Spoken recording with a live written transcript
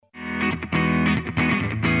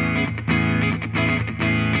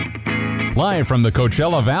Live from the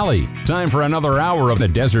Coachella Valley, time for another hour of the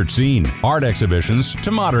desert scene. Art exhibitions to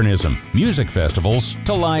modernism, music festivals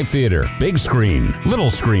to live theater, big screen, little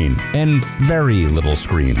screen, and very little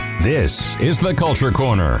screen. This is the Culture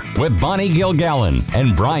Corner with Bonnie Gilgallon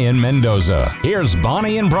and Brayan Mendoza. Here's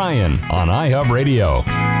Bonnie and Brayan on iHub Radio.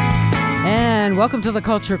 And welcome to the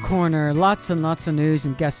Culture Corner. Lots and lots of news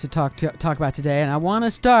and guests to talk about today. And I want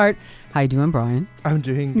to start. How you doing, Brayan? I'm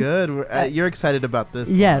doing good. You're excited about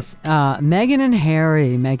this? Yes. Meghan and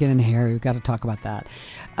Harry. We've got to talk about that.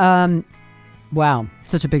 Wow,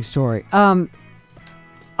 such a big story.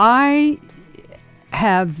 I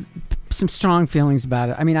have some strong feelings about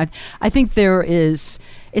it. I mean, I think there is.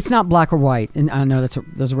 It's not black or white, and I know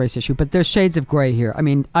there's a race issue, but there's shades of gray here. I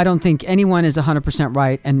mean, I don't think anyone is 100%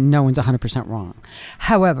 right and no one's 100% wrong.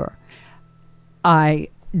 However, I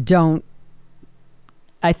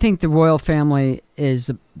think the royal family is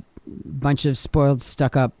a bunch of spoiled,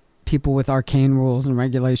 stuck-up people with arcane rules and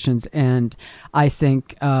regulations, and I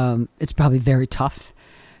think it's probably very tough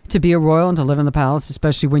to be a royal and to live in the palace,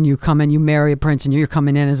 especially when you come in, you marry a prince and you're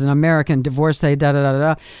coming in as an American, divorcee,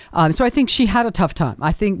 so I think she had a tough time.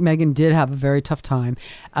 I think Meghan did have a very tough time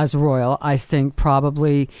as a royal. I think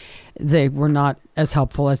probably they were not as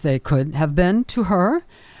helpful as they could have been to her.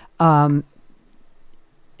 And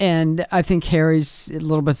I think Harry's a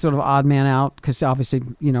little bit sort of odd man out because obviously,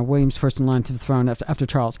 William's first in line to the throne after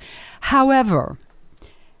Charles. However,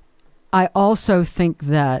 I also think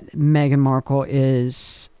that Meghan Markle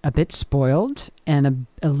is a bit spoiled and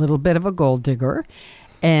a little bit of a gold digger.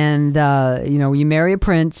 And, you marry a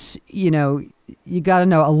prince, you got to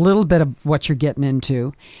know a little bit of what you're getting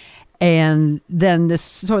into. And then this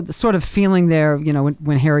sort of feeling there,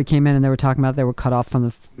 when Harry came in and they were talking about they were cut off from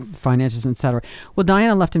the finances, et cetera. Well,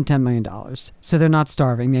 Diana left him $10 million. So they're not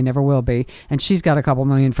starving. They never will be. And she's got a couple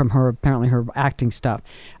million from apparently her acting stuff.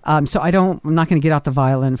 So I'm not going to get out the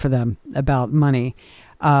violin for them about money.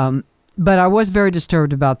 But I was very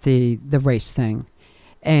disturbed about the race thing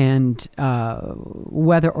and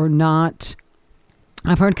whether or not.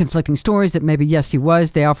 I've heard conflicting stories that maybe, yes, he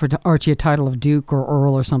was. They offered Archie a title of Duke or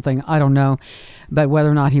Earl or something. I don't know. But whether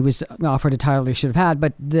or not he was offered a title he should have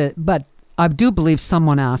had. But I do believe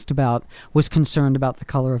someone was concerned about the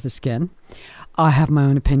color of his skin. I have my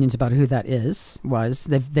own opinions about who that was.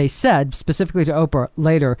 They said, specifically to Oprah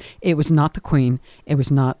later, it was not the Queen. It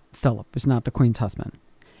was not Philip. It was not the Queen's husband.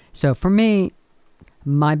 So for me,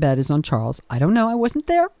 my bet is on Charles. I don't know. I wasn't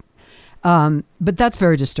there. But that's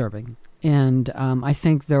very disturbing. And I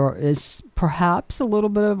think there is perhaps a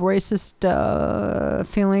little bit of racist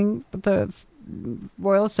feeling with the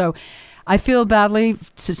royals. So I feel badly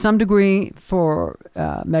to some degree for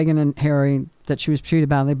Meghan and Harry that she was treated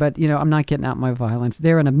badly. But, I'm not getting out my violin.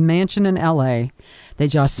 They're in a mansion in L.A. They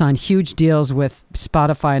just signed huge deals with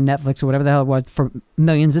Spotify and Netflix or whatever the hell it was for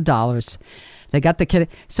millions of dollars. They got the kid.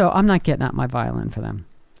 So I'm not getting out my violin for them.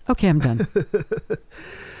 Okay, I'm done.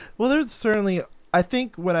 Well, there's certainly... I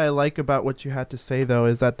think what I like about what you had to say, though,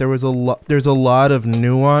 is that there's a lot of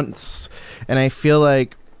nuance, and I feel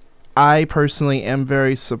like I personally am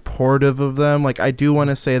very supportive of them. Like, I do want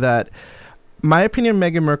to say that my opinion of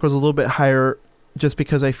Meghan Markle is a little bit higher just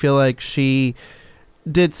because I feel like she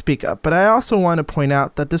did speak up. But I also want to point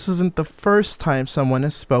out that this isn't the first time someone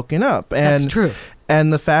has spoken up. And, that's true.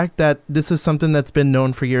 And the fact that this is something that's been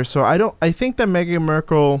known for years. So I think that Meghan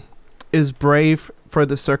Markle is brave for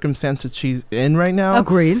the circumstances she's in right now.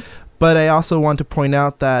 Agreed. But I also want to point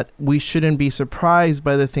out that we shouldn't be surprised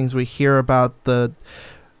by the things we hear about the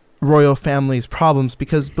royal family's problems,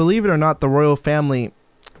 because believe it or not, the royal family,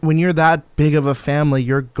 when you're that big of a family,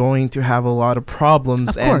 you're going to have a lot of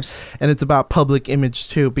problems. Of course. And it's about public image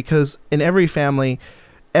too, because in every family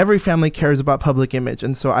cares about public image.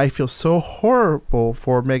 And so I feel so horrible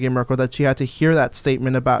for Meghan Markle that she had to hear that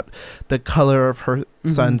statement about the color of her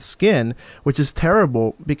son's skin, which is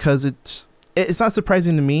terrible, because it's not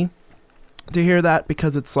surprising to me to hear that,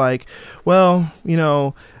 because it's like, well,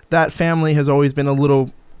 that family has always been a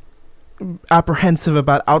little apprehensive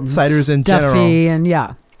about outsiders in general. And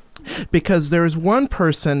yeah. Because there's one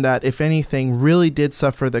person that, if anything, really did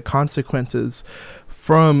suffer the consequences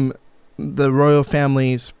from the royal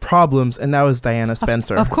family's problems, and that was Diana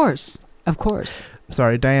Spencer. Of course.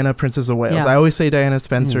 Sorry, Diana, Princess of Wales. Yeah. I always say Diana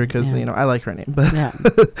Spencer because I like her name, but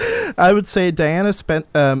I would say Diana,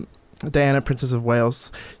 Princess of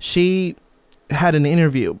Wales. She had an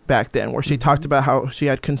interview back then where she talked about how she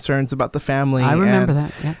had concerns about the family. I remember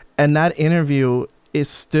that. Yeah. And that interview is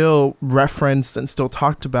still referenced and still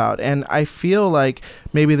talked about. And I feel like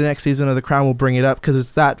maybe the next season of The Crown will bring it up because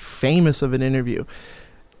it's that famous of an interview.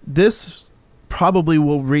 This probably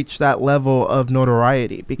will reach that level of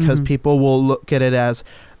notoriety because people will look at it as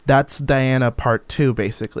that's Diana part 2,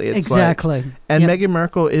 basically. It's exactly. And Meghan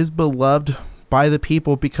Markle is beloved by the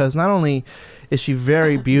people because not only is she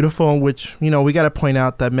very beautiful, which, we got to point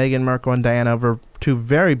out that Meghan Markle and Diana were two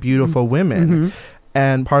very beautiful women.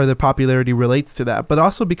 And part of their popularity relates to that, but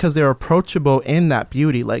also because they're approachable in that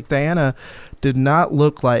beauty. Like Diana did not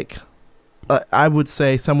look like, I would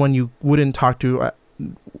say, someone you wouldn't talk to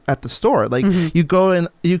at the store. Like you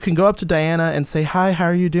can go up to Diana and say, "Hi, how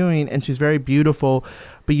are you doing?" And she's very beautiful,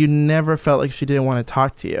 but you never felt like she didn't want to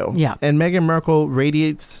talk to you. Yeah. And Meghan Markle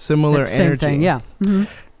radiates similar energy. Same thing, yeah.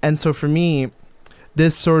 And so for me,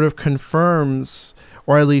 this sort of confirms,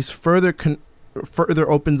 or at least further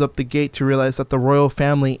opens up the gate to realize that the royal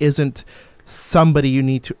family isn't somebody you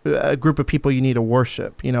need to, a group of people you need to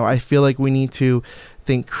worship. I feel like we need to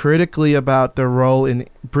think critically about their role in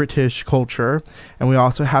British culture, and we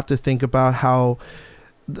also have to think about how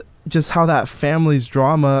that family's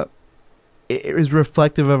drama is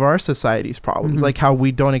reflective of our society's problems, like how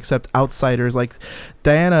we don't accept outsiders. Like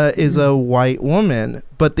Diana is a white woman,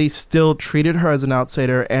 but they still treated her as an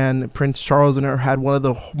outsider, and Prince Charles and her had one of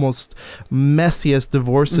the most messiest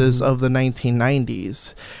divorces of the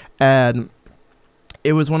 1990s. And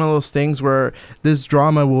it was one of those things where this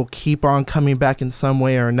drama will keep on coming back in some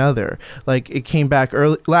way or another. Like it came back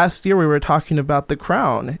early last year. We were talking about The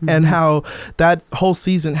Crown and how that whole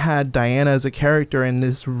season had Diana as a character, and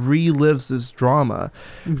this relives this drama.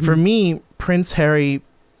 For me, Prince Harry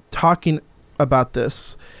talking about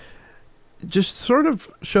this just sort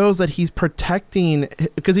of shows that he's protecting,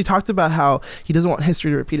 because he talked about how he doesn't want history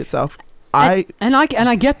to repeat itself. I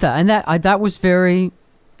get that, and that was very.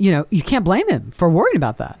 You can't blame him for worrying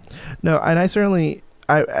about that. No, and I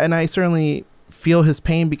certainly feel his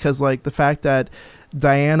pain, because like the fact that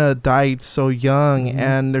Diana died so young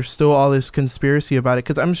and there's still all this conspiracy about it,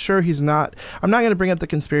 because I'm sure I'm not going to bring up the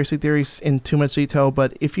conspiracy theories in too much detail,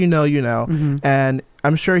 but if you know, and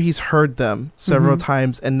I'm sure he's heard them several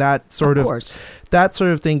times, and that sort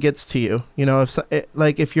of thing gets to you.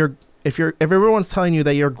 If everyone's telling you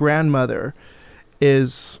that your grandmother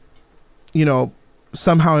is,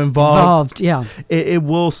 somehow involved, it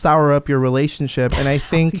will sour up your relationship. And I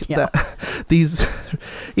think that these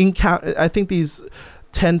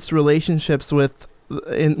tense relationships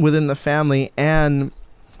within the family and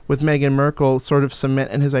with Meghan Markle sort of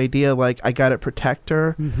cement in his idea, like, I gotta protect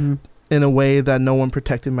her in a way that no one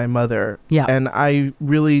protected my mother. And I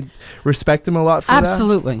really respect him a lot for that.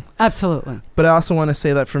 Absolutely. But I also want to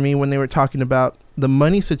say that for me, when they were talking about the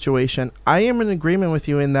money situation, I am in agreement with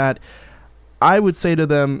you in that I would say to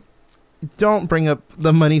them, don't bring up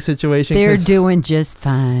the money situation. They're doing just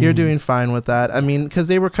fine. You're doing fine with that. I mean, because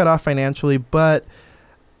they were cut off financially, but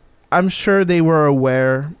I'm sure they were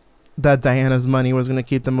aware that Diana's money was going to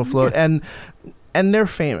keep them afloat. And they're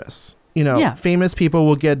famous. Famous people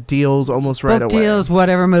will get deals almost right away. Deals,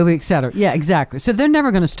 whatever, movie, etc. Yeah, exactly. So they're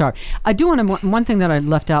never going to start. I do want to, one thing that I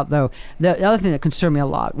left out, though, the other thing that concerned me a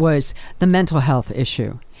lot was the mental health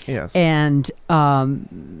issue. Yes. And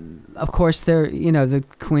of course, the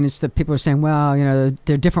Queen is, the people are saying, well,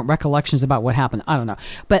 there are different recollections about what happened. I don't know.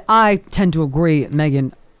 But I tend to agree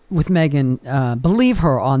with Meghan, believe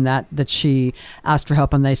her on that she asked for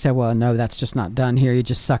help, and they said, well, no, that's just not done here. You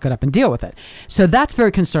just suck it up and deal with it. So that's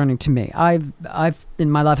very concerning to me. I've in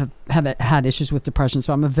my life have had issues with depression,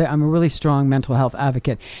 so I'm a really strong mental health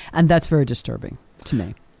advocate, and that's very disturbing to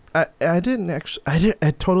me. I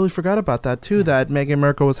totally forgot about that too, that Meghan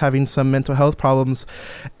Markle was having some mental health problems,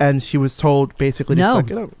 and she was told basically to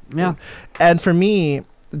suck it up. Yeah. And for me,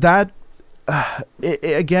 that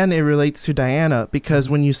it relates to Diana, because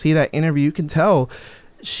when you see that interview, you can tell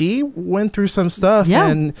she went through some stuff,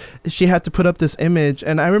 and she had to put up this image.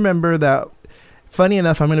 And I remember that, funny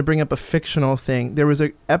enough, I'm going to bring up a fictional thing. There was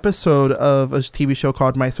an episode of a TV show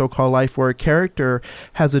called My So-Called Life where a character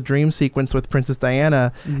has a dream sequence with Princess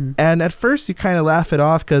Diana. And at first you kind of laugh it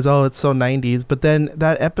off because, it's so 90s. But then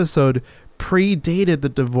that episode predated the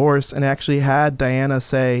divorce and actually had Diana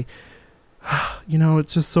say,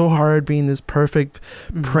 it's just so hard being this perfect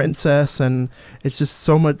princess, and it's just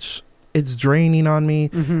so much, it's draining on me.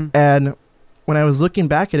 And when I was looking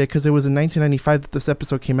back at it, because it was in 1995 that this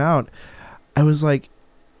episode came out, I was like,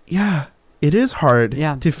 yeah, it is hard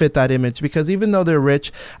to fit that image, because even though they're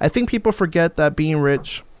rich, I think people forget that being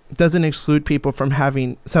rich doesn't exclude people from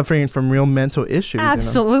suffering from real mental issues.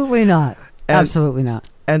 Absolutely not. Absolutely not.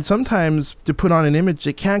 And sometimes to put on an image,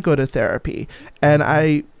 they can't go to therapy. And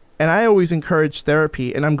I always encourage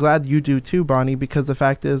therapy, and I'm glad you do too, Bonnie, because the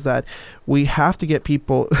fact is that we have to get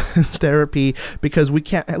people therapy, because we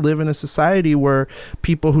can't live in a society where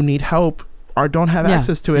people who need help or don't have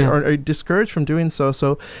access to it, Yeah. or are discouraged from doing so.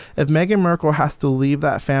 So if Meghan Markle has to leave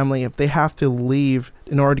that family, if they have to leave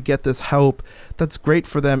in order to get this help, that's great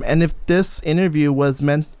for them. And if this interview was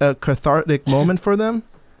meant a cathartic moment for them,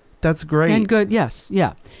 that's great. And good, yes,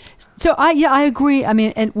 yeah. So I agree. I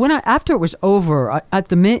mean, and after it was over, at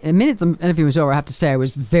the minute the interview was over, I have to say I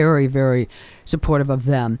was very, very supportive of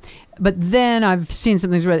them. But then I've seen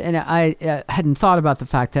some things, and I hadn't thought about the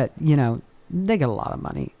fact that they get a lot of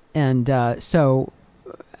money, and so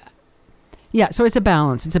it's a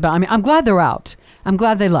balance. I mean, I'm glad they're out. I'm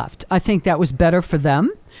glad they left. I think that was better for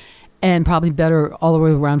them, and probably better all the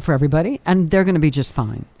way around for everybody. And they're going to be just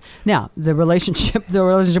fine. Now, the relationship with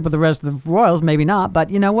the rest of the royals, maybe not. But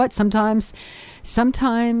you know what? Sometimes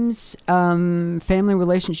family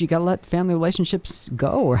relationships, you got to let family relationships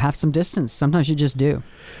go or have some distance. Sometimes you just do.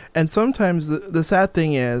 And sometimes the sad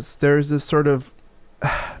thing is there's this sort of,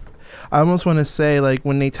 I almost want to say, like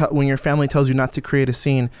when your family tells you not to create a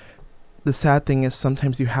scene, the sad thing is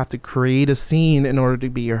sometimes you have to create a scene in order to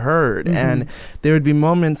be heard. Mm-hmm. And there would be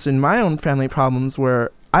moments in my own family problems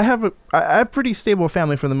where I have a pretty stable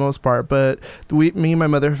family for the most part, but me and my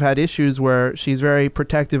mother have had issues where she's very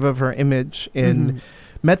protective of her image in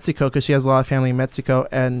Mexico because she has a lot of family in Mexico.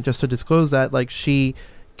 And just to disclose that, like, she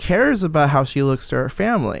cares about how she looks to her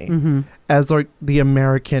family as like the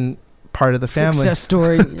American part of the family. Success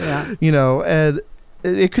story, yeah. And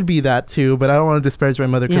it could be that too, but I don't want to disparage my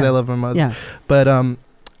mother because I love my mother. Yeah. But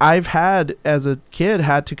I've had, as a kid,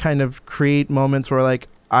 had to kind of create moments where like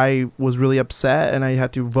I was really upset and I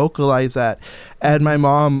had to vocalize that. And my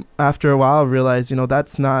mom, after a while, realized,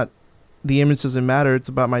 that's not, the image doesn't matter. It's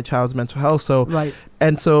about my child's mental health. So, right.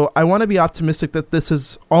 And so I want to be optimistic that this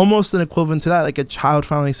is almost an equivalent to that, like a child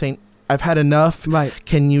finally saying, I've had enough. Right.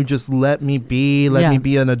 Can you just let me be? Let me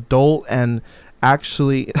be an adult and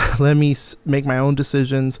actually let me make my own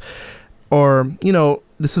decisions. Or,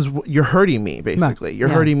 this is, you're hurting me, basically. Right. You're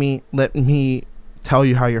hurting me. Let me tell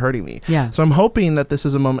you how you're hurting me. Yeah. So I'm hoping that this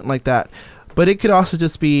is a moment like that. But it could also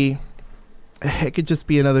just be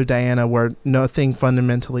another Diana where nothing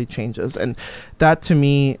fundamentally changes. And that, to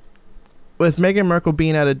me, with Meghan Markle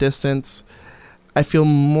being at a distance, I feel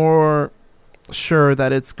more sure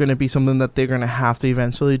that it's going to be something that they're going to have to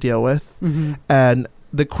eventually deal with. And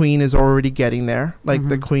the Queen is already getting there. Like,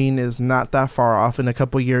 the Queen is not that far off. In a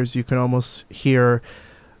couple years, you can almost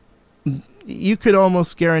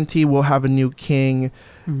guarantee we'll have a new king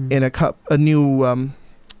in a new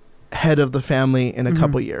head of the family in a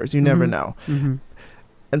couple years. You never know.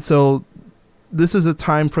 And so this is a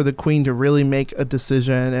time for the Queen to really make a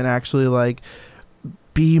decision and actually like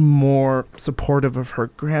be more supportive of her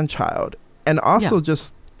grandchild. And also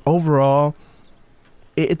just overall,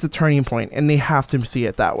 it's a turning point and they have to see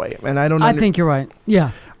it that way. And I think you're right.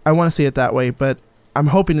 Yeah. I want to see it that way, but I'm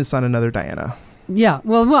hoping it's not another Diana. Yeah,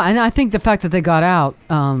 well, and I think the fact that they got out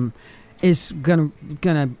is gonna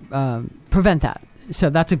prevent that. So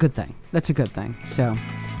that's a good thing. So,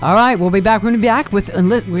 all right, we'll be back. We're gonna be back with,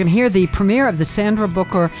 we're gonna hear the premiere of the Sandra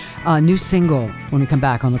Booker new single when we come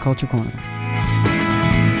back on the Culture Corner.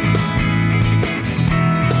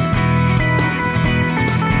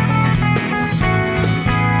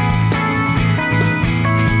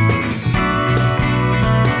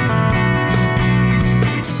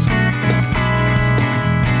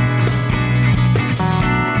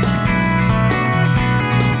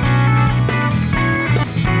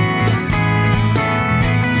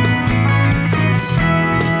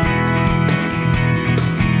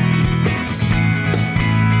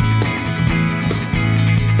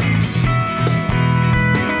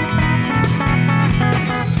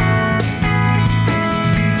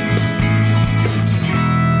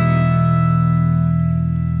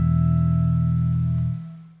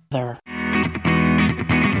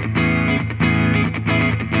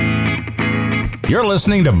 You're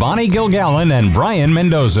listening to Bonnie Gilgallon and Brayan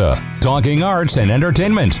Mendoza, talking arts and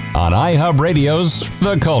entertainment on iHub Radio's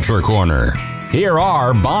The Culture Corner. Here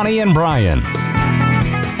are Bonnie and Brayan.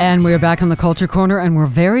 And we're back on the Culture Corner, and we're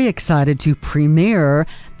very excited to premiere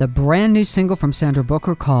the brand new single from Sandra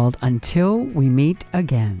Booker called Until We Meet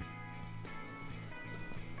Again.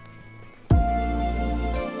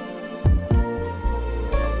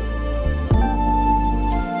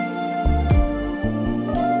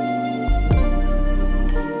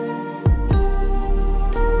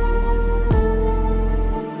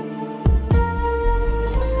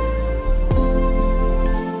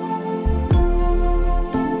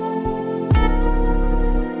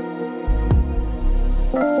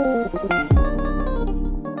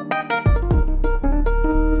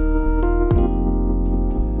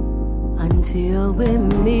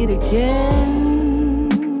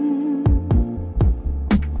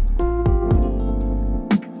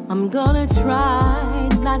 gonna try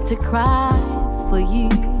not to cry for you.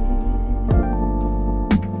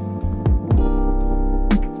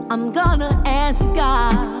 I'm gonna ask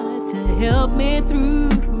God to help me through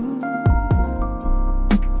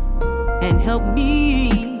and help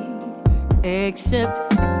me accept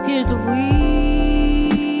His will.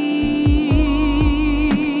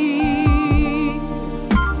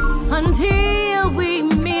 Until we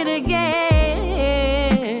meet again,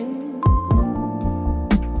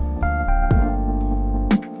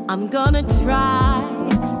 I'm gonna try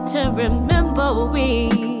to remember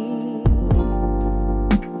when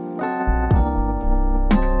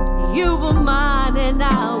you were mine and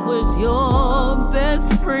I was your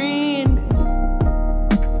best friend.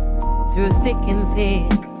 Through thick and thin,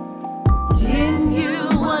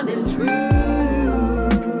 genuine and true.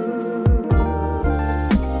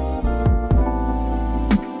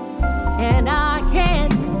 And I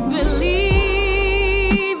can't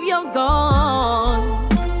believe you're gone.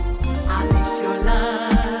 I miss your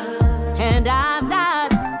love, and I've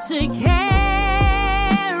got to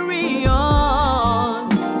carry on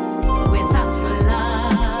without your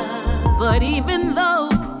love. But even though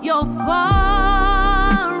you're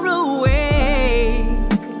far away,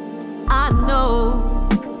 I know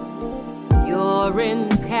you're in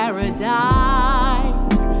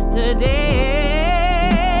paradise today.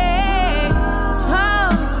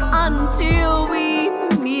 Until we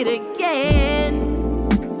meet again,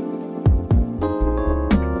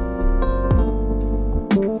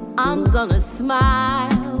 I'm gonna smile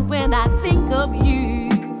when I think of you.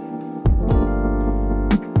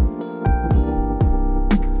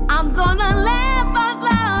 I'm gonna laugh out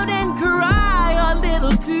loud and cry a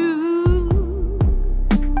little too,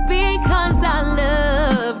 because I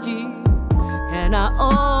loved you and I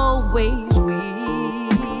always will.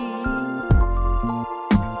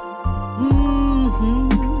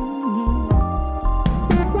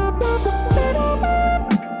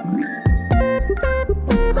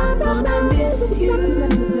 I'm gonna miss you.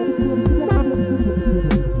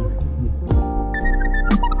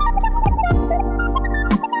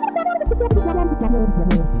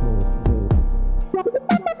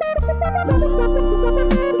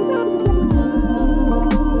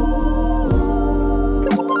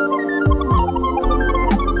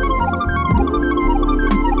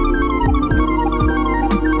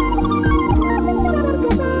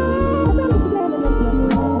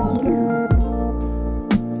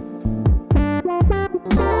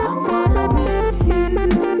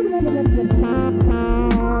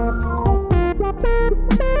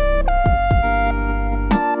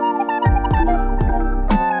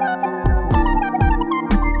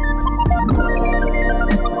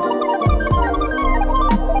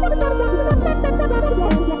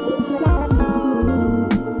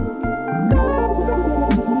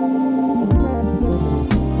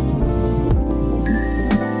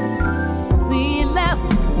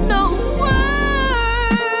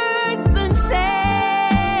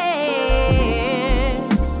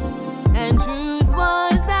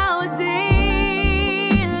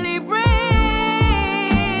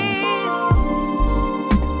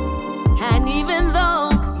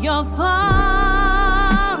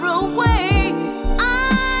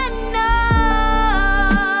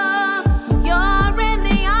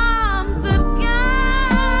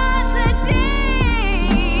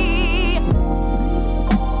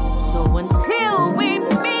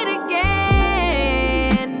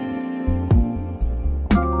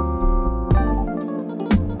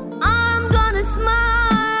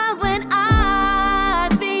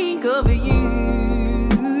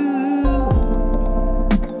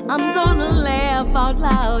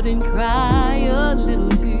 And cry a little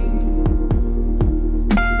too,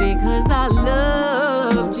 because I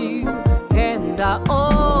loved you and I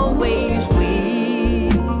always will.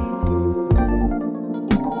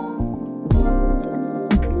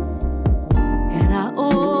 And I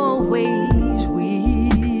always will.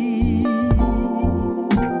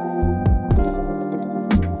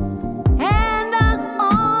 And I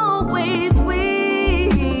always will.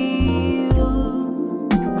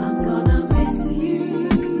 I'm gonna miss you.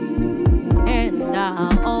 And I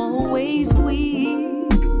always will.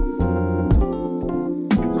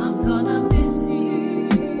 I'm gonna miss you.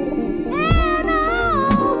 And I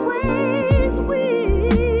always will.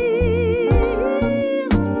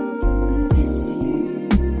 Miss you.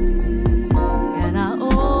 And I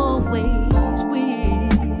always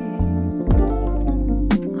will.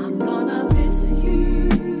 I'm gonna miss you.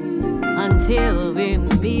 Until we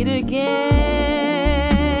meet again.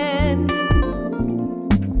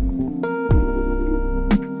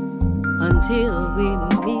 Until we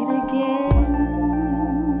meet again.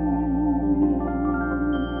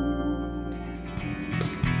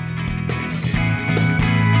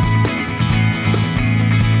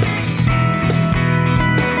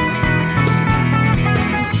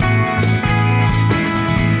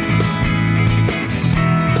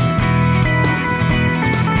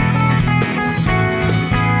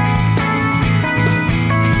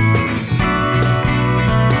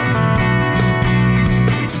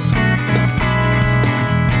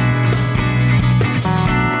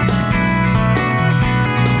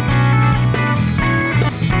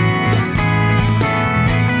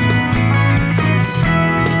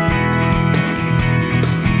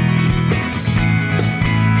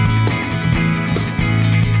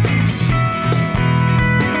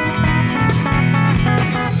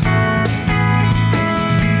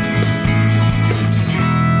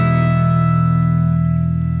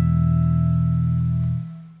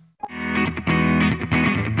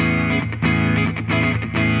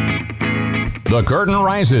 The curtain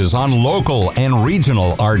rises on local and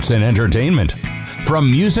regional arts and entertainment. From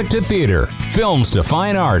music to theater, films to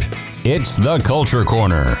fine art, it's the Culture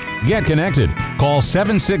Corner. Get connected. Call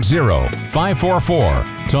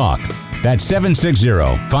 760-544-TALK. That's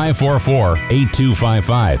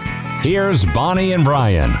 760-544-8255. Here's Bonnie and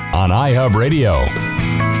Brayan on iHub Radio.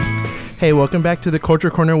 Hey, welcome back to the Culture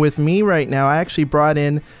Corner with me right now. I actually brought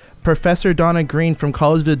in Professor Donna Greene from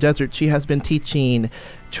College of the Desert. She has been teaching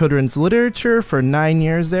children's literature for 9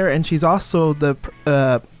 years there, and she's also the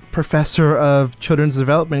professor of children's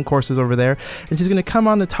development courses over there. And she's going to come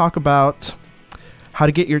on to talk about how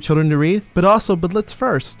to get your children to read, but let's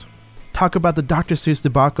first talk about the Dr. Seuss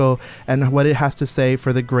debacle and what it has to say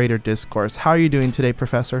for the greater discourse. How are you doing today,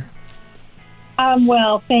 Professor?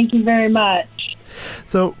 Well, thank you very much.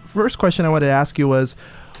 So, first question I wanted to ask you was,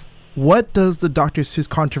 what does the Dr. Seuss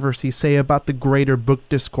controversy say about the greater book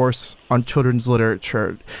discourse on children's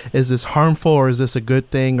literature? Is this harmful, or is this a good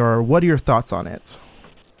thing, or what are your thoughts on it?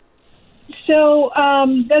 So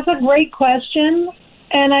that's a great question.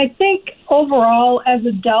 And I think overall, as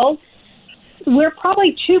adults, we're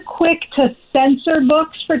probably too quick to censor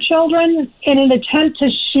books for children in an attempt to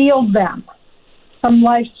shield them from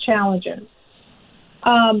life's challenges.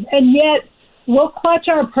 And yet, we'll clutch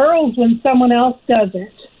our pearls when someone else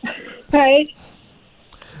doesn't. Right?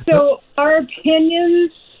 So our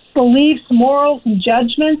opinions, beliefs, morals, and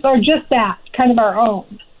judgments are just that, kind of our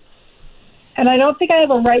own. And I don't think I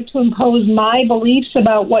have a right to impose my beliefs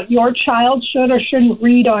about what your child should or shouldn't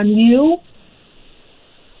read on you.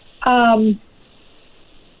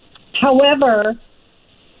 However,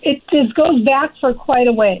 this goes back for quite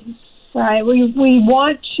a ways, right? We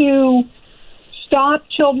want to stop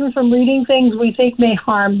children from reading things we think may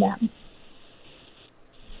harm them.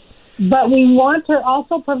 But we want to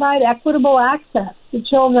also provide equitable access to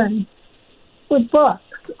children with books.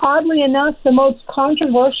 Oddly enough, the most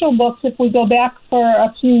controversial books, if we go back for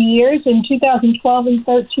a few years, in 2012 and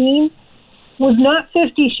 13, was not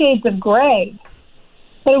 50 Shades of Grey,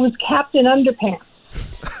 but it was Captain Underpants.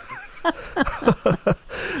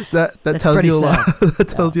 that tells you a lot. That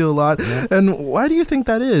tells you a lot. Yeah. And why do you think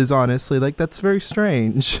that is, honestly? Like, that's very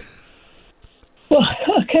strange. Well,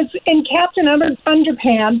 because in Captain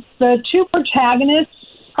Underpants, the two protagonists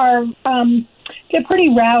are get pretty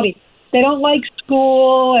rowdy. They don't like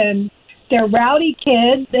school, and they're rowdy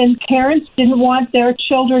kids, and parents didn't want their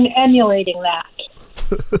children emulating that.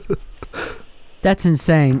 That's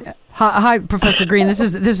insane. Hi, Professor Greene. This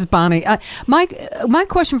is Bonnie. My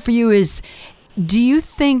question for you is: do you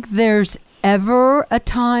think there's ever a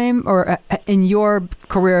time, or in your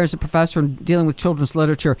career as a professor and dealing with children's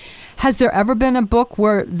literature, has there ever been a book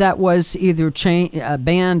where that was either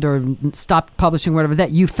banned or stopped publishing, whatever, that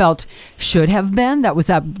you felt should have been? Was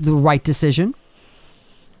that the right decision?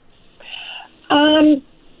 For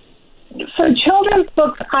children's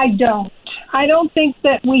books, I don't. I don't think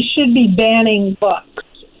that we should be banning books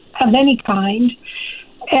of any kind.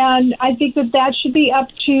 And I think that should be up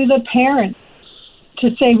to the parents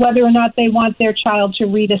to say whether or not they want their child to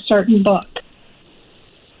read a certain book.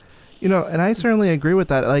 You know, and I certainly agree with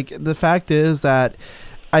that. Like, the fact is that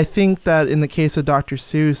I think that in the case of Dr.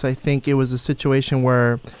 Seuss, I think it was a situation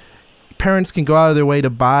where parents can go out of their way to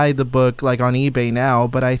buy the book, like on eBay now,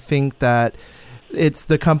 but I think that it's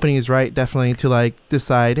the company's right, definitely, to like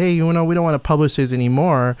decide, hey, we don't want to publish this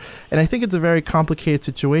anymore. And I think it's a very complicated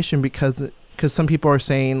situation because some people are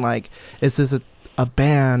saying, like, is this a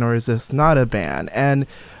ban or is this not a ban? And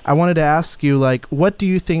I wanted to ask you, like, what do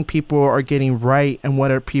you think people are getting right and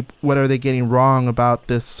what are they getting wrong about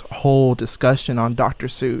this whole discussion on Dr.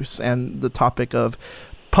 Seuss and the topic of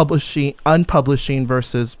unpublishing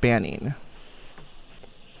versus banning?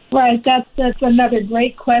 Right, that's another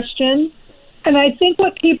great question. And I think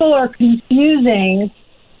what people are confusing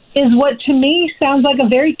is what to me sounds like a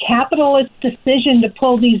very capitalist decision to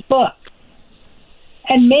pull these books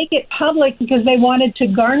and make it public because they wanted to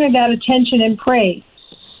garner that attention and praise.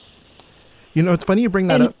 You know, it's funny you bring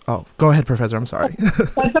that up. Oh, go ahead, Professor. I'm sorry.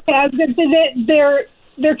 That's okay. I was going to say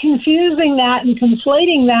they're confusing that and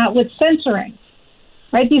conflating that with censoring.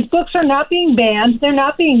 Right? These books are not being banned. They're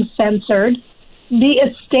not being censored. The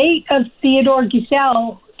estate of Theodore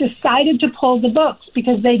Geisel decided to pull the books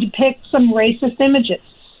because they depict some racist images.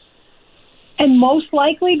 And most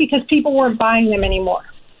likely because people weren't buying them anymore.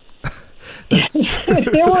 If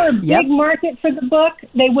there were a big market for the book,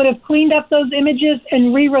 they would have cleaned up those images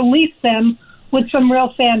and re-released them with some real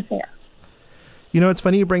fanfare. You know, it's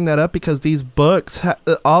funny you bring that up because these books,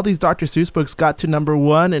 all these Dr. Seuss books got to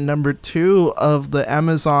 #1 and #2 of the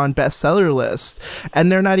Amazon bestseller list.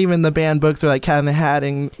 And they're not even the banned books. They're like Cat in the Hat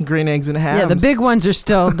and Green Eggs and Hams. Yeah, the big ones are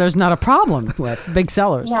still, there's not a problem with big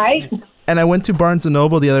sellers. Right. And I went to Barnes &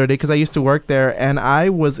 Noble the other day because I used to work there. And I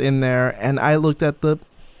was in there and I looked at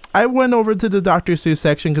I went over to the Dr. Seuss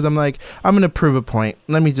section because I'm like, I'm going to prove a point.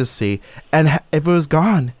 Let me just see. And if it was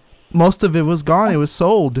gone. Most of it was gone. It was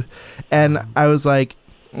sold. And I was like,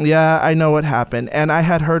 yeah, I know what happened. And I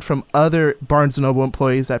had heard from other Barnes & Noble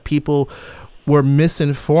employees that people were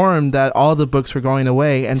misinformed that all the books were going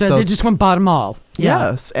away. And so they just went bought them all.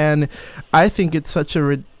 Yeah. Yes. And I think it's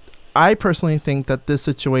I personally think that this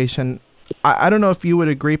situation, I don't know if you would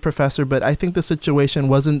agree, Professor, but I think the situation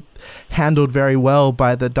wasn't handled very well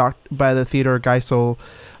by the Theodore Geisel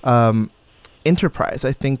enterprise.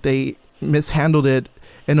 I think they mishandled it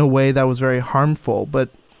in a way that was very harmful, but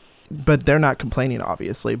they're not complaining,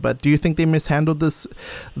 obviously. But do you think they mishandled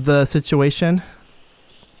the situation?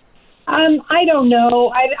 I don't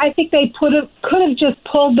know. I think they could have just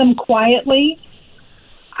pulled them quietly.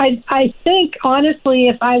 I think, honestly,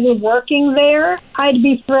 if I were working there, I'd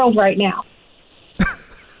be thrilled right now.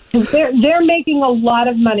 They're making a lot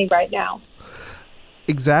of money right now.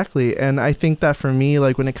 Exactly. And I think that for me,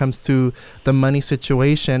 like when it comes to the money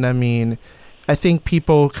situation, I mean, I think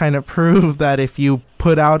people kind of prove that if you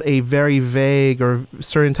put out a very vague or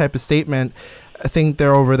certain type of statement, I think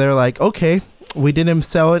they're over there like, okay, we didn't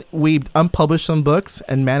sell it. We unpublished some books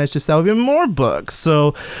and managed to sell even more books.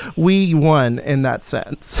 So we won in that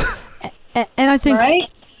sense. And I think, right?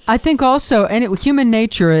 I think also, and human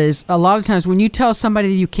nature is a lot of times when you tell somebody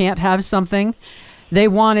that you can't have something, they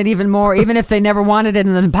want it even more, even if they never wanted it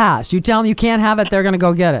in the past. You tell them you can't have it, they're going to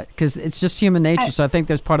go get it because it's just human nature. So I think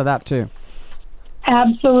there's part of that too.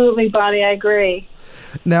 Absolutely, Bonnie. I agree.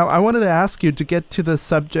 Now, I wanted to ask you to get to the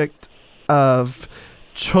subject of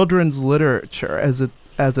children's literature as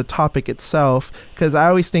a topic itself, because I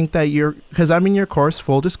always think that because I'm in your course,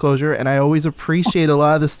 full disclosure, and I always appreciate a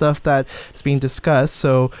lot of the stuff that is being discussed.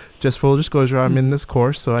 So just full disclosure, I'm in this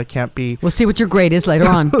course, so I can't be... We'll see what your grade is later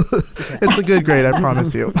on. It's a good grade, I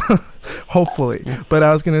promise you. Hopefully. But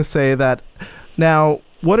I was going to say that now...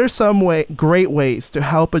 What are some great ways to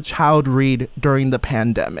help a child read during the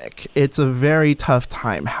pandemic? It's a very tough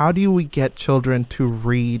time. How do we get children to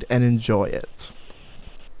read and enjoy it?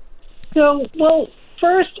 So, well,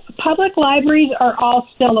 first, public libraries are all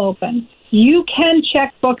still open. You can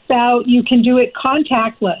check books out. You can do it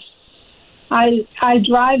contactless. I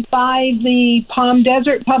drive by the Palm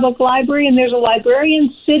Desert Public Library, and there's a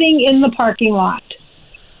librarian sitting in the parking lot.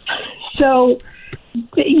 So...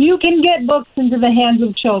 you can get books into the hands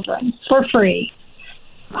of children for free.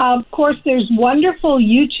 Of course, there's wonderful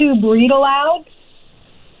YouTube read alouds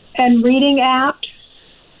and reading apps.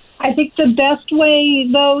 I think the best way,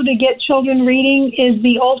 though, to get children reading is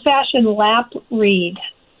the old-fashioned lap read.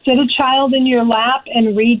 Sit a child in your lap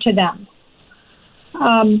and read to them.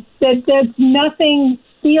 There's nothing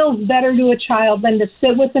feels better to a child than to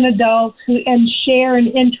sit with an adult and share an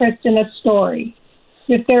interest in a story.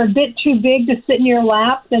 If they're a bit too big to sit in your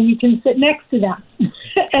lap, then you can sit next to them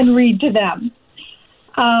and read to them.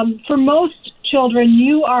 For most children,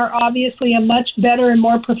 you are obviously a much better and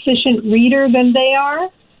more proficient reader than they are.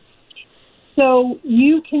 So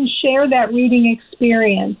you can share that reading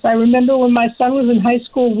experience. I remember when my son was in high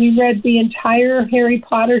school, we read the entire Harry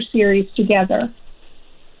Potter series together.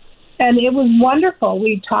 And it was wonderful.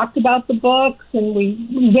 We talked about the books, and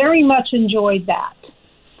we very much enjoyed that.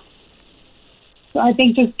 So I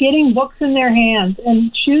think just getting books in their hands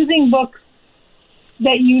and choosing books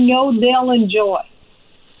that you know they'll enjoy.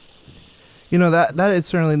 You know, that is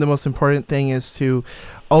certainly the most important thing, is to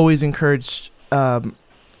always encourage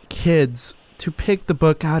kids to pick the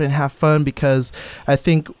book out and have fun, because I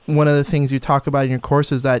think one of the things you talk about in your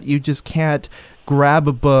course is that you just can't grab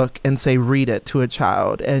a book and say read it to a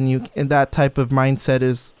child, and that type of mindset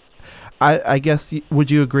is, I guess,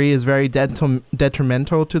 would you agree, is very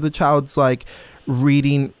detrimental to the child's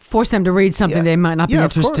reading. Force them to read something they might not be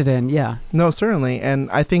interested in. Yeah. No, certainly. And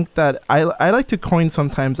I think that I like to coin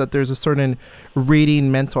sometimes that there's a certain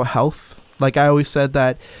reading mental health. Like I always said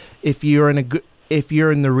that if you're in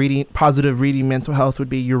the positive reading mental health would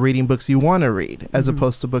be you're reading books you want to read as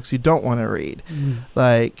opposed to books you don't want to read.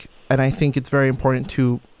 And I think it's very important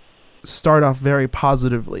to start off very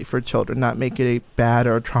positively for children, not make it a bad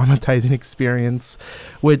or traumatizing experience.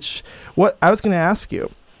 What I was going to ask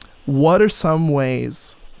you, what are some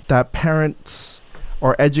ways that parents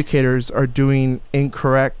or educators are doing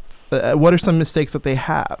incorrect? What are some mistakes that they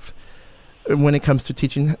have when it comes to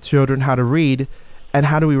teaching children how to read? and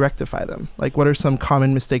how do we rectify them? Like, what are some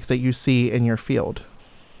common mistakes that you see in your field?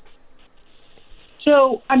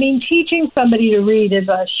 So, I mean, teaching somebody to read is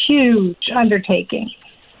a huge undertaking.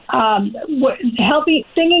 Singing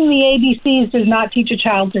the ABCs does not teach a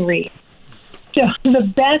child to read. So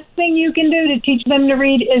the best thing you can do to teach them to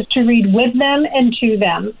read is to read with them and to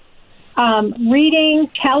them. Reading,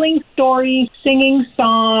 telling stories, singing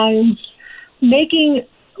songs, making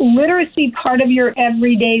literacy part of your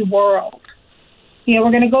everyday world. You know,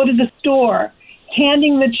 we're going to go to the store,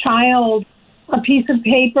 handing the child a piece of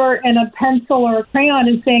paper and a pencil or a crayon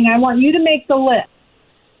and saying, I want you to make the list.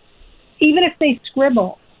 Even if they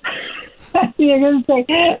scribble. You're going to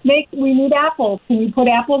say, we need apples. Can you put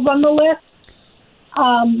apples on the list?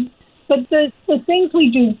 But the things we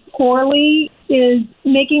do poorly is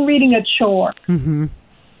making reading a chore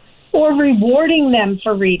or rewarding them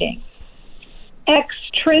for reading.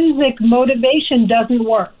 Extrinsic motivation doesn't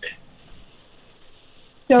work.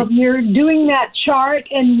 So if you're doing that chart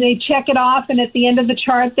and they check it off and at the end of the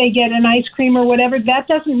chart they get an ice cream or whatever, that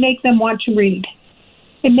doesn't make them want to read.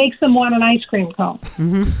 It makes them want an ice cream cone.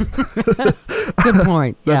 Good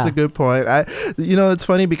point. That's a good point. It's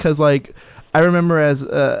funny because, like, I remember as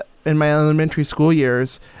in my elementary school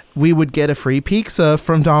years, we would get a free pizza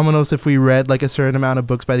from Domino's if we read like a certain amount of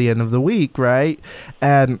books by the end of the week, right?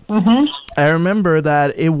 And I remember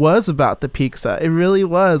that it was about the pizza. It really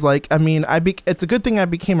was. Like, I mean, it's a good thing I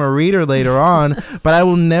became a reader later on, but I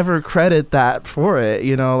will never credit that for it.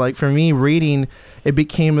 You know, like for me, reading, it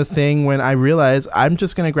became a thing when I realized I'm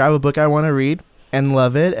just going to grab a book I want to read and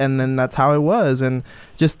love it, and then that's how it was. And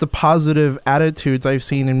just the positive attitudes I've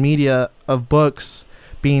seen in media of books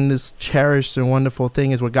being this cherished and wonderful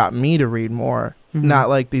thing is what got me to read more, not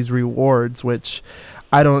like these rewards, which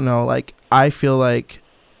I don't know. Like, I feel like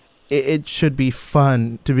it should be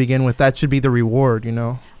fun to begin with. That should be the reward, you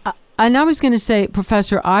know? And I was going to say,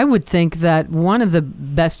 Professor, I would think that one of the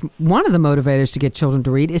motivators to get children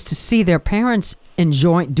to read is to see their parents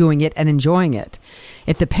doing it and enjoying it.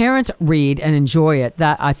 If the parents read and enjoy it,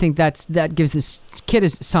 I think that gives this kid a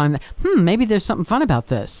sign that, maybe there's something fun about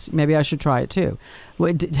this. Maybe I should try it too.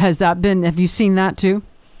 Have you seen that too?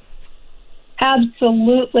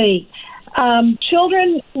 Absolutely.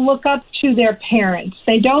 Children look up to their parents.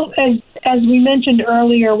 They don't, as we mentioned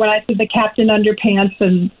earlier when I said the Captain Underpants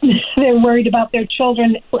and they're worried about their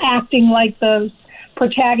children acting like the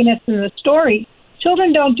protagonists in the story.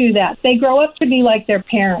 Children don't do that. They grow up to be like their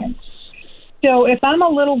parents. So if I'm a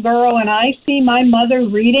little girl and I see my mother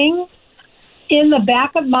reading, in the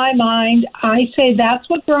back of my mind, I say that's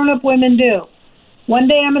what grown-up women do. One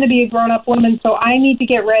day I'm going to be a grown-up woman, so I need to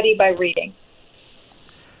get ready by reading.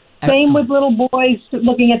 Excellent. Same with little boys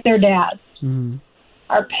looking at their dads.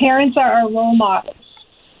 Our parents are our role models.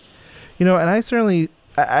 You know, and I certainly...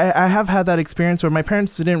 I have had that experience where my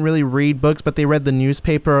parents didn't really read books, but they read the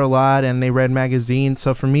newspaper a lot and they read magazines.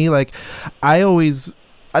 So for me, like,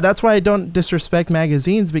 that's why I don't disrespect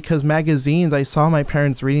magazines, because magazines, I saw my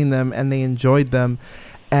parents reading them and they enjoyed them.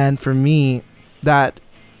 And for me, that,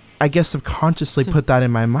 I guess, subconsciously put that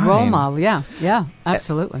in my mind. Role model, yeah,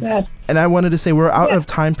 absolutely. And I wanted to say, we're out of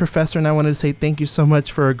time, Professor, and I wanted to say thank you so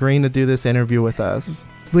much for agreeing to do this interview with us.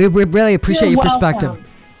 We really appreciate your perspective.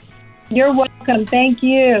 You're welcome. Thank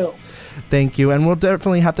you. Thank you. And we'll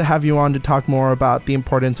definitely have to have you on to talk more about the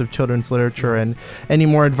importance of children's literature and any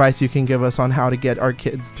more advice you can give us on how to get our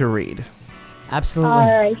kids to read. Absolutely.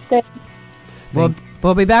 All right.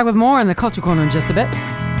 We'll be back with more in the Culture Corner in just a bit.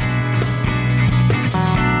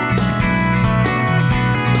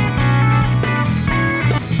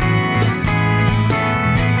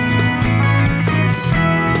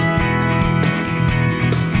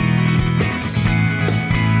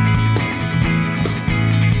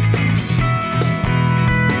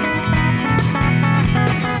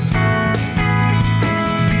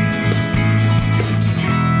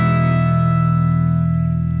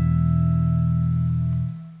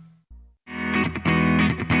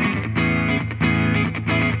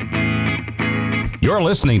 You're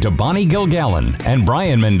listening to Bonnie Gilgallon and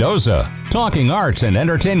Brayan Mendoza, talking arts and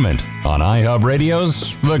entertainment on iHub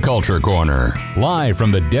Radio's The Culture Corner. Live from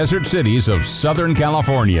the desert cities of Southern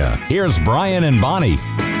California, here's Brayan and Bonnie.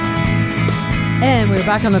 And we're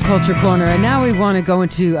back on The Culture Corner, and now we want to go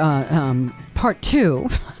into part 2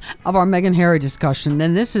 of our Meghan Harry discussion.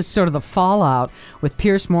 And this is sort of the fallout with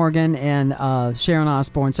Piers Morgan and Sharon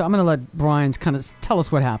Osbourne. So I'm going to let Brian kind of tell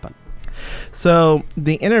us what happened. So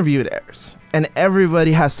the interview airs, and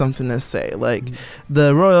everybody has something to say. Like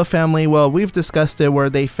the royal family, well, we've discussed it where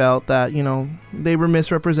they felt that, you know, they were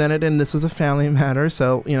misrepresented and this is a family matter.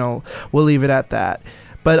 So, you know, we'll leave it at that.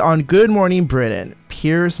 But on Good Morning Britain,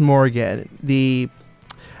 Piers Morgan, the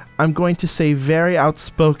I'm going to say very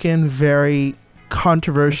outspoken, very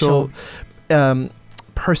controversial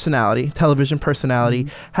personality, television personality,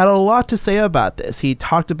 had a lot to say about this. He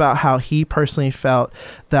talked about how he personally felt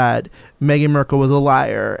that Meghan Markle was a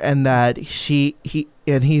liar, and that he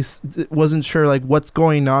wasn't sure like what's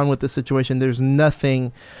going on with the situation. There's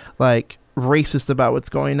nothing like racist about what's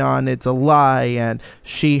going on. It's a lie, and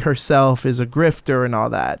she herself is a grifter and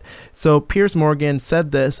all that. So Piers Morgan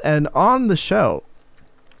said this, and on the show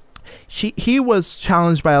he was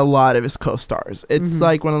challenged by a lot of his co-stars. It's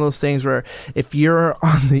like one of those things where if you're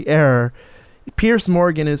on the air, Piers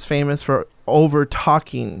Morgan is famous for over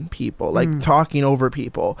talking people, like talking over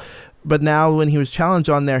people. But now when he was challenged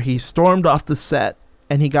on there, he stormed off the set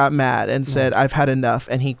and he got mad and said, I've had enough,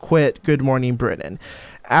 and he quit Good Morning Britain.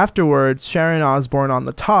 Afterwards, Sharon Osbourne on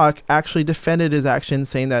The Talk actually defended his actions,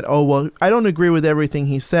 saying that, oh, well, I don't agree with everything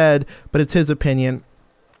he said, but it's his opinion.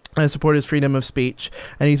 I support his freedom of speech,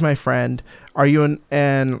 and he's my friend. Are you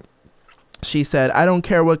and she said, I don't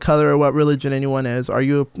care what color or what religion anyone is. Are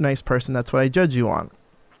you a nice person? That's what I judge you on.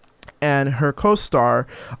 And her co-star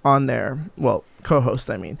on there, well, co-host,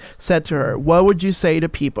 I mean, said to her, what would you say to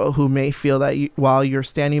people who may feel that while you're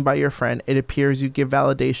standing by your friend, it appears you give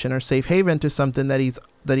validation or safe haven to something that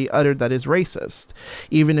he uttered that is racist,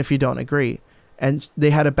 even if you don't agree? And they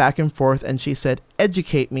had a back and forth, and she said,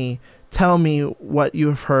 educate me. Tell me what you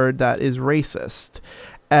have heard that is racist.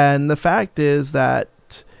 And the fact is that,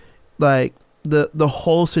 like, the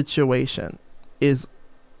whole situation is,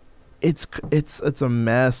 it's a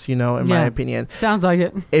mess, you know, in my opinion. Sounds like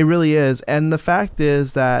it. It really is. And the fact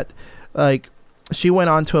is that, like, she went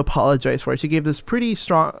on to apologize for it. She gave this pretty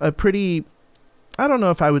strong, I don't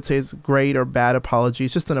know if I would say it's great or bad apology.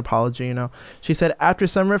 It's just an apology, you know. She said, after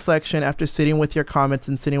some reflection, after sitting with your comments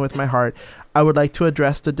and sitting with my heart, I would like to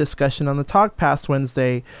address the discussion on the talk past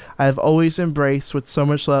Wednesday. I have always embraced with so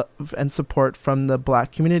much love and support from the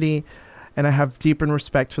Black community, and I have deep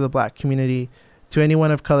respect for the Black community. To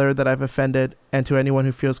anyone of color that I've offended, and to anyone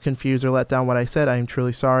who feels confused or let down what I said, I am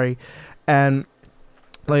truly sorry. And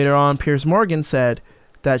later on, Piers Morgan said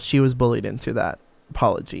that she was bullied into that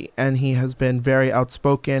apology, and he has been very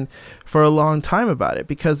outspoken for a long time about it,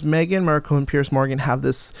 because Meghan Markle and Piers Morgan have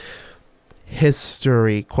this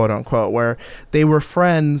history, quote unquote, where they were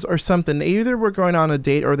friends or something. They either were going on a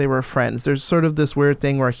date or they were friends. There's sort of this weird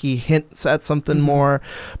thing where he hints at something more,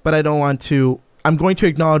 but I'm going to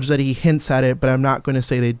acknowledge that he hints at it, but I'm not going to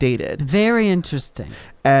say they dated. Very interesting.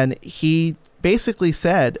 And he basically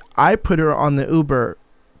said, I put her on the Uber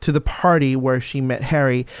to the party where she met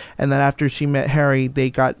Harry, and then after she met Harry, they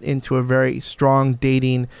got into a very strong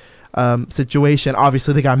dating situation.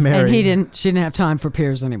 Obviously, they got married. And she didn't have time for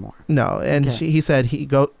Piers anymore. No, and he said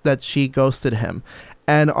that she ghosted him.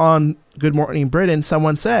 And on Good Morning Britain,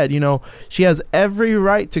 someone said, you know, she has every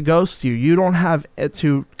right to ghost you. You don't have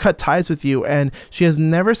to cut ties with you. And she has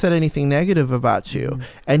never said anything negative about you.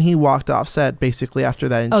 And he walked off set basically after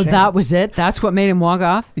that. Oh, that was it? That's what made him walk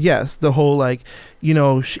off? Yes. The whole, like, you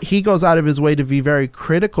know, he goes out of his way to be very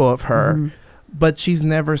critical of her, but she's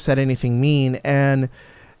never said anything mean. And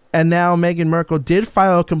now Meghan Markle did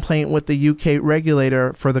file a complaint with the UK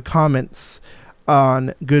regulator for the comments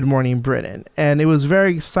on Good Morning Britain, and it was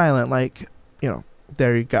very silent, like, you know,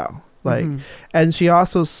 there you go, like. And she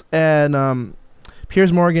also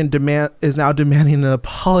Piers Morgan is now demanding an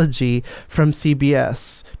apology from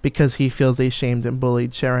CBS because he feels they shamed and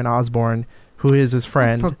bullied Sharon Osbourne, who is his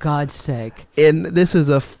friend. For God's sake. And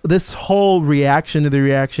this whole reaction to the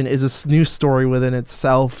reaction is a new story within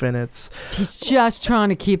itself, and he's just trying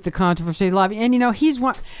to keep the controversy alive. And you know, he's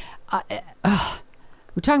one.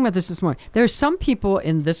 We're talking about this morning. There are some people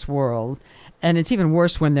in this world, and it's even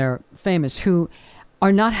worse when they're famous, who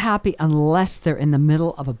are not happy unless they're in the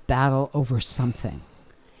middle of a battle over something.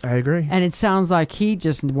 I agree. And it sounds like he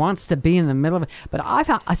just wants to be in the middle of it. But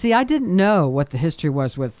I didn't know what the history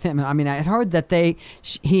was with him. I mean, I had heard that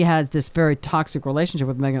he has this very toxic relationship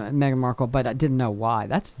with Meghan Markle, but I didn't know why.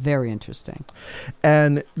 That's very interesting.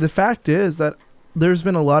 And the fact is that there's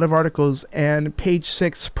been a lot of articles, and Page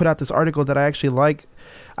 6 put out this article that I actually like.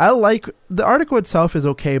 I like the article itself is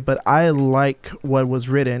okay, but I like what was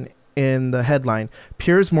written in the headline.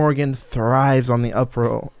 Piers Morgan thrives on the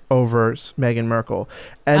uproar over Meghan Markle.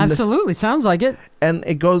 And absolutely, sounds like it. And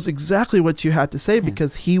it goes exactly what you had to say,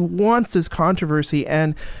 because he wants this controversy.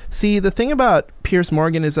 And see, the thing about Piers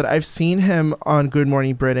Morgan is that I've seen him on Good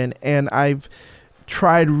Morning Britain, and I've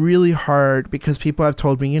tried really hard, because people have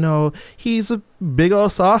told me, you know, he's a big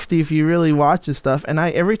old softy if you really watch his stuff. And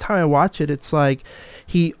every time I watch it, it's like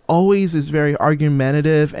he always is very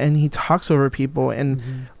argumentative and he talks over people.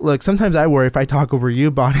 And look, sometimes I worry if I talk over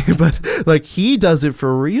you, Bonnie, but like he does it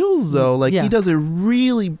for reals though. Like he does it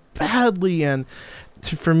really badly. And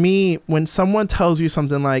for me, when someone tells you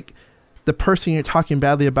something like the person you're talking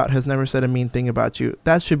badly about has never said a mean thing about you,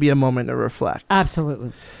 that should be a moment to reflect.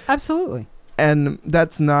 Absolutely. Absolutely. And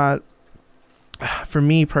that's not, for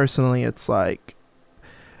me personally, it's like,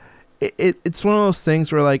 it's one of those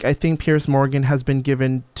things where like I think Piers Morgan has been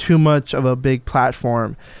given too much of a big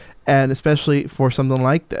platform, and especially for something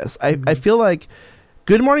like this. I feel like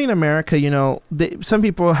Good Morning America, you know, some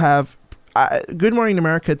people have Good Morning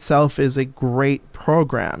America itself is a great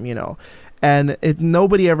program, you know, and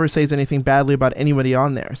nobody ever says anything badly about anybody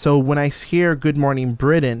on there. So when I hear Good Morning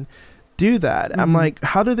Britain do that, I'm like,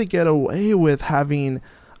 how do they get away with having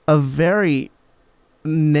a very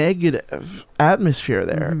negative atmosphere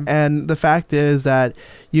there? And the fact is that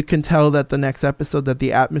you can tell that the next episode that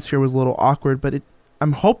the atmosphere was a little awkward, but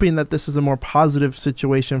I'm hoping that this is a more positive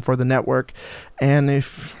situation for the network, and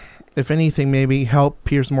if anything, maybe help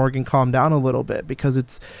Piers Morgan calm down a little bit, because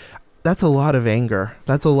that's a lot of anger.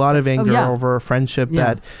 That's a lot of anger over a friendship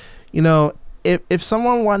that, you know, if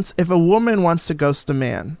a woman wants to ghost a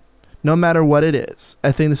man, no matter what it is,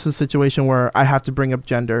 I think this is a situation where I have to bring up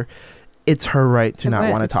gender. It's her right to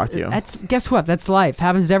not want to talk to you. Guess what? That's life.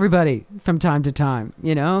 Happens to everybody from time to time,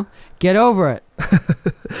 you know? Get over it.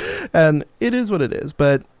 And it is what it is.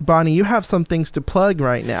 But Bonnie, you have some things to plug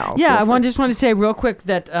right now. Yeah, just want to say real quick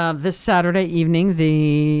that this Saturday evening,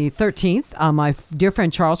 the 13th, my dear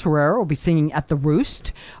friend Charles Herrera will be singing at the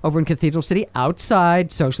Roost over in Cathedral City,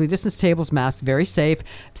 outside, socially distanced tables, masked, very safe,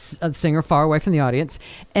 a singer far away from the audience.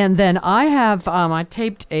 And then I have, I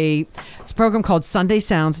taped it's a program called Sunday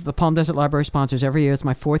Sounds. The Palm Desert Library sponsors every year. It's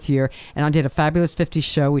my 4th year. And I did a Fabulous 50s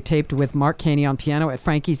show. We taped with Mark Caney on piano at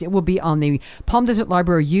Frankie's. It will be on the Palm Desert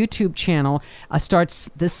Library YouTube channel. Starts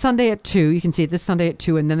this Sunday at 2. You can see it this Sunday at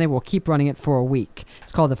 2, and then they will keep running it for a week.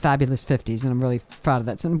 It's called the Fabulous 50s, and I'm really proud of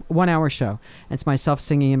that. It's a 1-hour show. And it's myself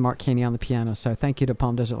singing and Mark Caney on the piano. So thank you to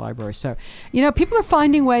Palm Desert Library. So, you know, people are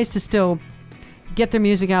finding ways to still get their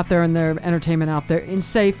music out there and their entertainment out there and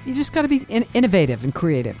safe. You just got to be innovative and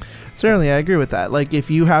creative. Certainly, I agree with that. Like, if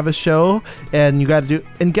you have a show and you got to do,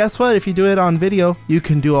 and guess what? If you do it on video, you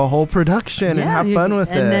can do a whole production and have fun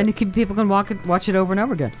with it. And then people can watch it over and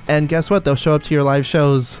over again. And guess what? They'll show up to your live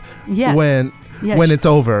shows when it's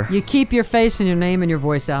over. You keep your face and your name and your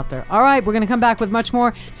voice out there. All right, we're going to come back with much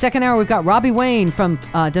more. Second hour, we've got Robbie Wayne from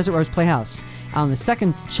Desert Rose Playhouse on the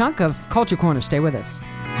second chunk of Culture Corner. Stay with us.